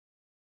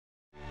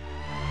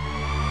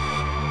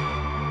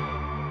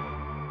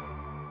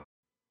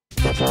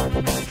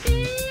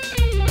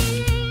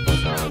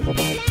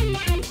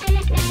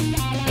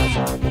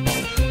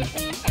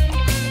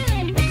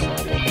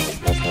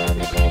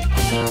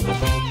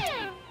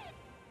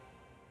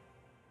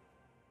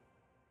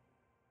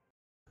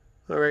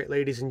Alright,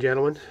 ladies and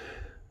gentlemen,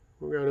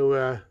 we're going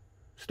to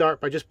start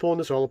by just pulling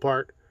this all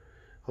apart.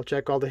 I'll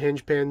check all the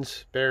hinge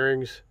pins,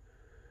 bearings,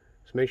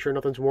 to make sure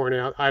nothing's worn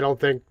out. I don't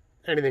think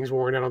anything's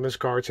worn out on this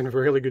car. It's in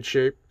really good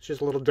shape. It's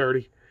just a little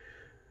dirty.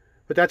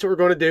 But that's what we're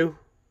going to do.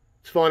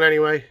 It's fun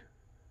anyway,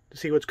 to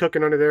see what's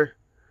cooking under there.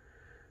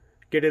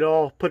 Get it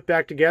all put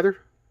back together.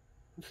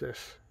 What's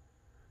this?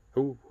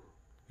 Ooh,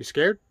 you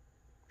scared?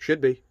 Should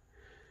be.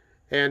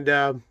 And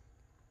we'll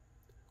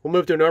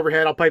move to an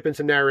overhead. I'll pipe in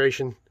some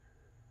narration.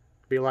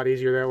 Be a lot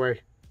easier that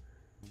way.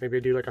 Maybe I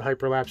do like a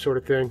hyperlapse sort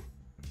of thing.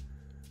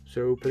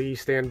 So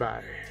please stand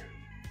by.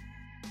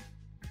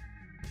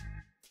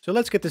 So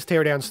let's get this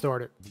teardown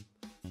started.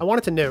 I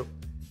wanted to note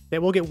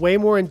that we'll get way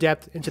more in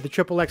depth into the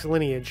XXX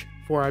lineage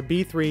for our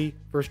B3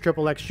 vs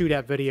XXX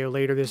shootout video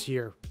later this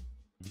year.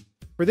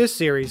 For this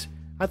series,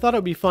 I thought it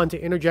would be fun to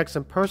interject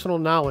some personal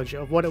knowledge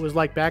of what it was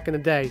like back in the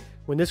day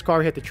when this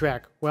car hit the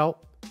track.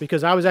 Well,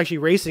 because I was actually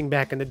racing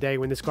back in the day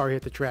when this car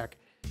hit the track,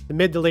 the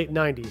mid to late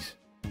 90s.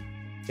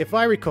 If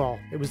I recall,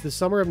 it was the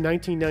summer of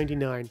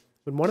 1999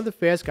 when one of the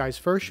fast guys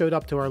first showed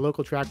up to our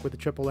local track with the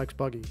XXX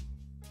buggy.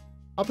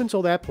 Up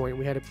until that point,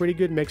 we had a pretty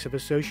good mix of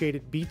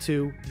associated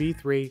B2,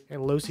 B3,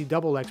 and Losi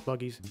XXX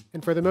buggies,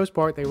 and for the most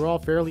part, they were all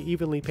fairly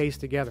evenly paced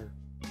together.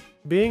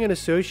 Being an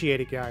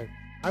associated guy,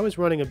 I was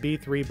running a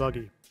B3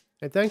 buggy,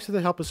 and thanks to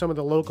the help of some of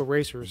the local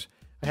racers,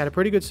 I had a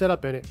pretty good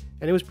setup in it,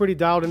 and it was pretty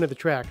dialed into the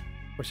track,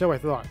 or so I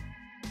thought.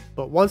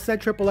 But once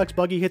that XXX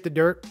buggy hit the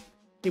dirt,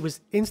 it was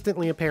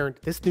instantly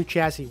apparent this new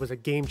chassis was a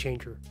game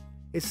changer.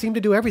 It seemed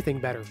to do everything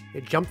better.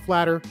 It jumped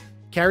flatter,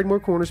 carried more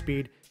corner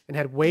speed, and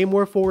had way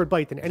more forward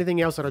bite than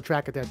anything else on our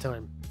track at that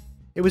time.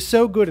 It was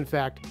so good, in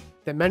fact,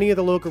 that many of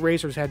the local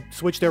racers had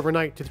switched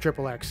overnight to the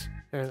XXX,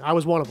 and I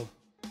was one of them.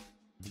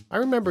 I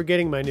remember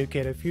getting my new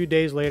kit a few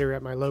days later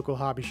at my local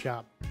hobby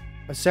shop.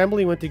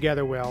 Assembly went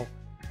together well,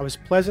 I was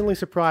pleasantly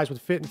surprised with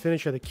fit and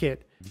finish of the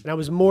kit, and I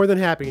was more than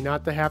happy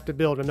not to have to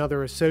build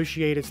another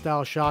associated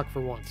style shock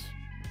for once.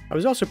 I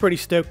was also pretty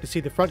stoked to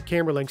see the front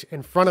camber links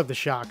in front of the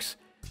shocks.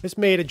 This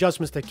made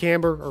adjustments to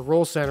camber or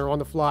roll center on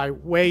the fly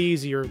way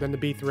easier than the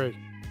B3.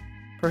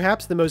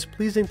 Perhaps the most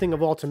pleasing thing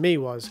of all to me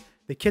was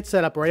the kit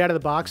setup right out of the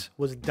box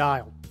was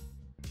dialed.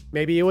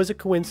 Maybe it was a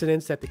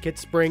coincidence that the kit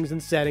springs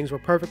and settings were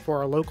perfect for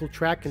our local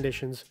track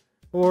conditions,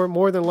 or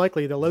more than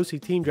likely the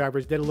Losi team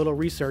drivers did a little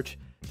research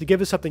to give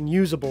us something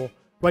usable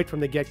right from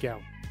the get-go.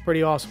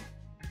 Pretty awesome.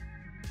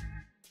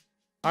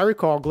 I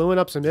recall gluing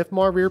up some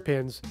IFMAR rear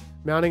pins,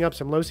 mounting up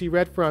some Losi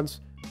red fronts,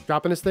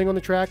 dropping this thing on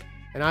the track,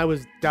 and I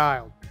was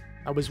dialed.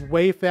 I was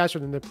way faster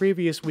than the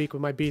previous week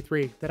with my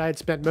B3 that I had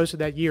spent most of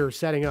that year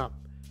setting up.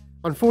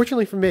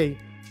 Unfortunately for me,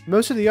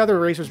 most of the other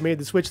racers made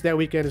the switch that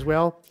weekend as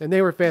well, and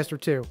they were faster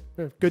too.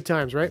 Good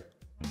times, right?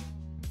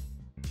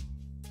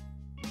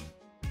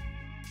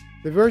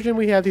 The version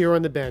we have here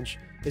on the bench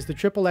is the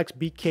XXX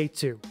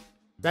Bk2.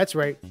 That's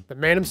right, the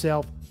man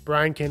himself,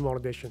 Brian Kinwald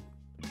edition.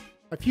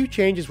 A few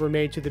changes were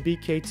made to the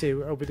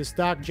Bk2 over the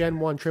stock Gen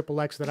 1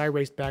 XXX that I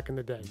raced back in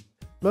the day.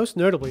 Most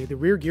notably, the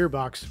rear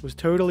gearbox was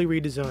totally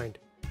redesigned.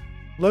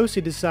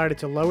 Losi decided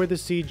to lower the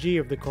CG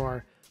of the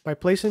car by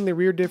placing the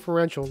rear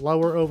differential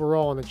lower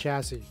overall on the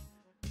chassis.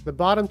 The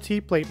bottom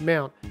T-plate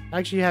mount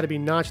actually had to be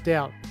notched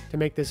out to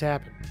make this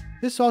happen.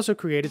 This also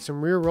created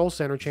some rear roll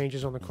center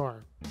changes on the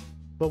car.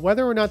 But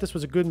whether or not this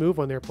was a good move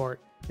on their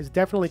part is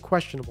definitely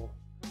questionable.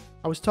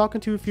 I was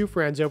talking to a few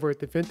friends over at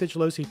the Vintage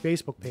Losi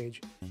Facebook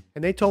page,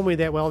 and they told me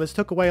that, well, this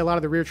took away a lot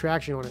of the rear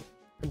traction on it.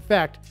 In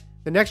fact,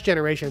 the next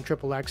generation of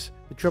XXX,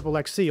 the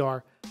XXX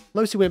CR,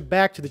 Losi went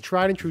back to the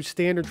tried and true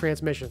standard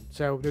transmission,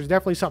 so there's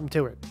definitely something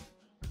to it.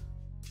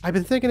 I've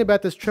been thinking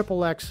about this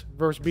XXX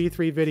vs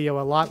B3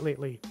 video a lot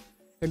lately,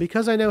 and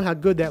because I know how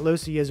good that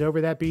Losi is over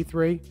that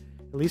B3,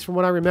 at least from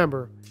what I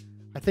remember,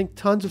 I think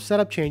tons of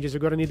setup changes are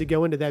going to need to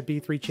go into that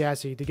B3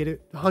 chassis to get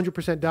it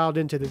 100% dialed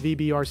into the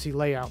VBRC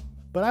layout.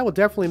 But I will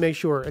definitely make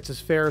sure it's as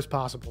fair as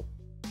possible.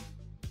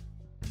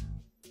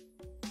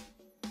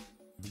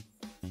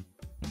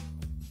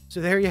 So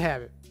there you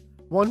have it.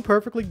 One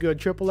perfectly good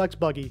XXX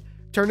buggy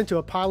turned into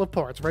a pile of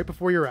parts right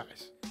before your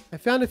eyes. I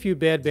found a few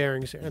bad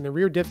bearings and the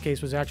rear diff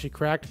case was actually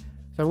cracked,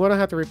 so I'm going to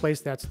have to replace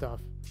that stuff.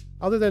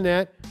 Other than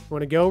that, I'm going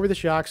to go over the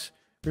shocks,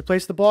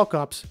 replace the ball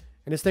cups,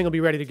 and this thing will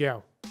be ready to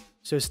go.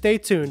 So stay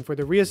tuned for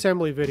the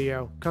reassembly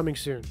video coming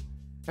soon.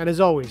 And as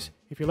always,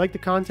 if you like the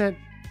content,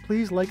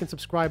 please like and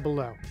subscribe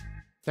below.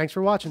 Thanks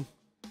for watching.